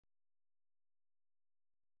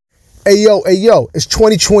Hey yo, it's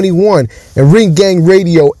 2021 and Ring Gang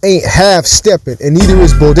Radio ain't half stepping, and neither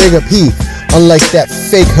is Bodega P. Unlike that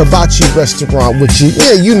fake hibachi restaurant, which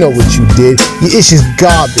you know what you did. Your ish is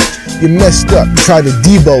garbage. You messed up. You tried to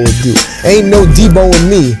Debo and do. Ain't no Debo in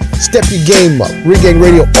me. Step your game up. Ring Gang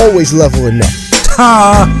Radio always leveling up.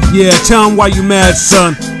 Ha! Yeah, tell him why you mad,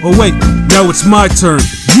 son. Oh wait, now it's my turn.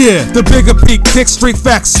 Yeah, the bigger peak, kick straight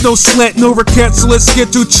facts, no slant, no recant, so let's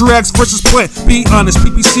get to Truax versus Plant. Be honest,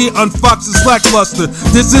 PPC on Fox is lackluster.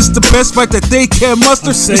 This is the best fight that they can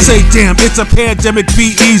muster. They say, damn, it's a pandemic,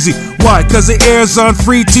 be easy. Why? Cause it airs on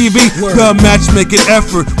free TV. The matchmaking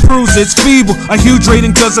effort proves it's feeble. A huge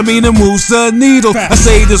rating doesn't mean it moves the needle. I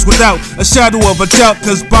say this without a shadow of a doubt,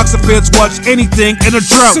 cause boxer fans watch anything in a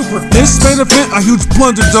drought. This main event, a huge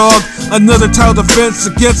blunder, dog. Another title defense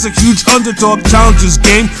against a huge underdog. Challenges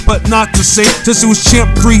game, but not the same, since he was champ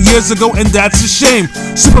 3 years ago, and that's a shame.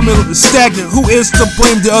 Super middle is stagnant, who is to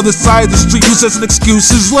blame? The other side of the street use as an excuse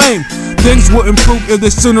is lame. Things will improve if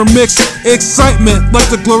they sooner mix excitement like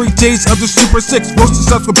the glory days of the Super 6. Roasting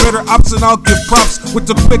stuff with better ops, and I'll give props with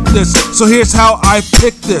the quickness. So here's how I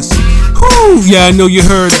pick this. Whew, yeah, I know you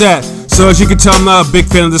heard that. So as you can tell, I'm not a big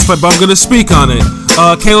fan of this fight, but I'm gonna speak on it.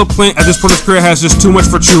 Caleb Plant at this point in his career has just too much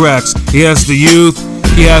for Truax. He has the youth,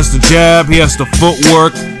 he has the jab, he has the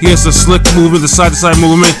footwork, he has the slick movement, the side-to-side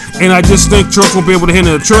movement, and I just think Truax won't be able to hit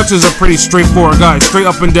it. Truax is a pretty straightforward guy, straight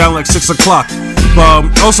up and down like 6 o'clock.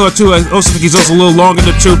 But also too, I also think he's also a little long in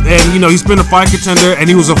the tooth, and he's been a fight contender, and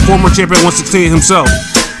he was a former champion at 168 himself.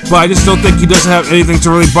 But I just don't think he doesn't have anything to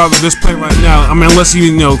really bother this play right now. I mean, unless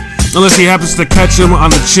he happens to catch him on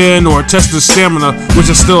the chin or test his stamina, which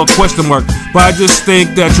is still a question mark. But I just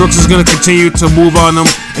think that Truax is going to continue to move on him,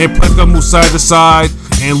 and Plant's going to move side to side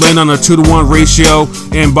and land on a 2-to-1 ratio.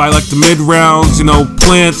 And by like the mid rounds,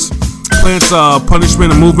 Plant's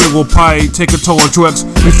punishment and movement will probably take a toll on Truax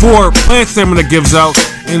before Plant's stamina gives out.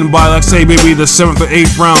 And by like say maybe the 7th or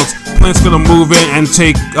 8th rounds, Plant's going to move in and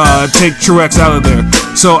take Truax out of there.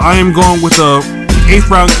 So I am going with a 8th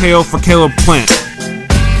round KO for Caleb Plant.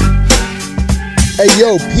 Hey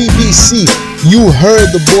yo, PBC, you heard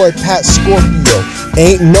the boy Patscorpio.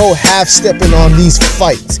 Ain't no half-stepping on these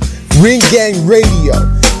fights. Ring Gang Radio.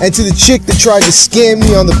 And to the chick that tried to scam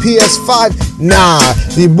me on the PS5, nah,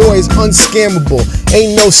 the boy is unscammable.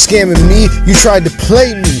 Ain't no scamming me. You tried to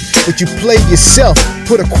play me, but you played yourself.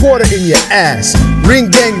 Put a quarter in your ass.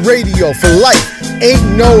 Ring Gang Radio for life.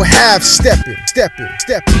 Ain't no half-stepping. Stepping.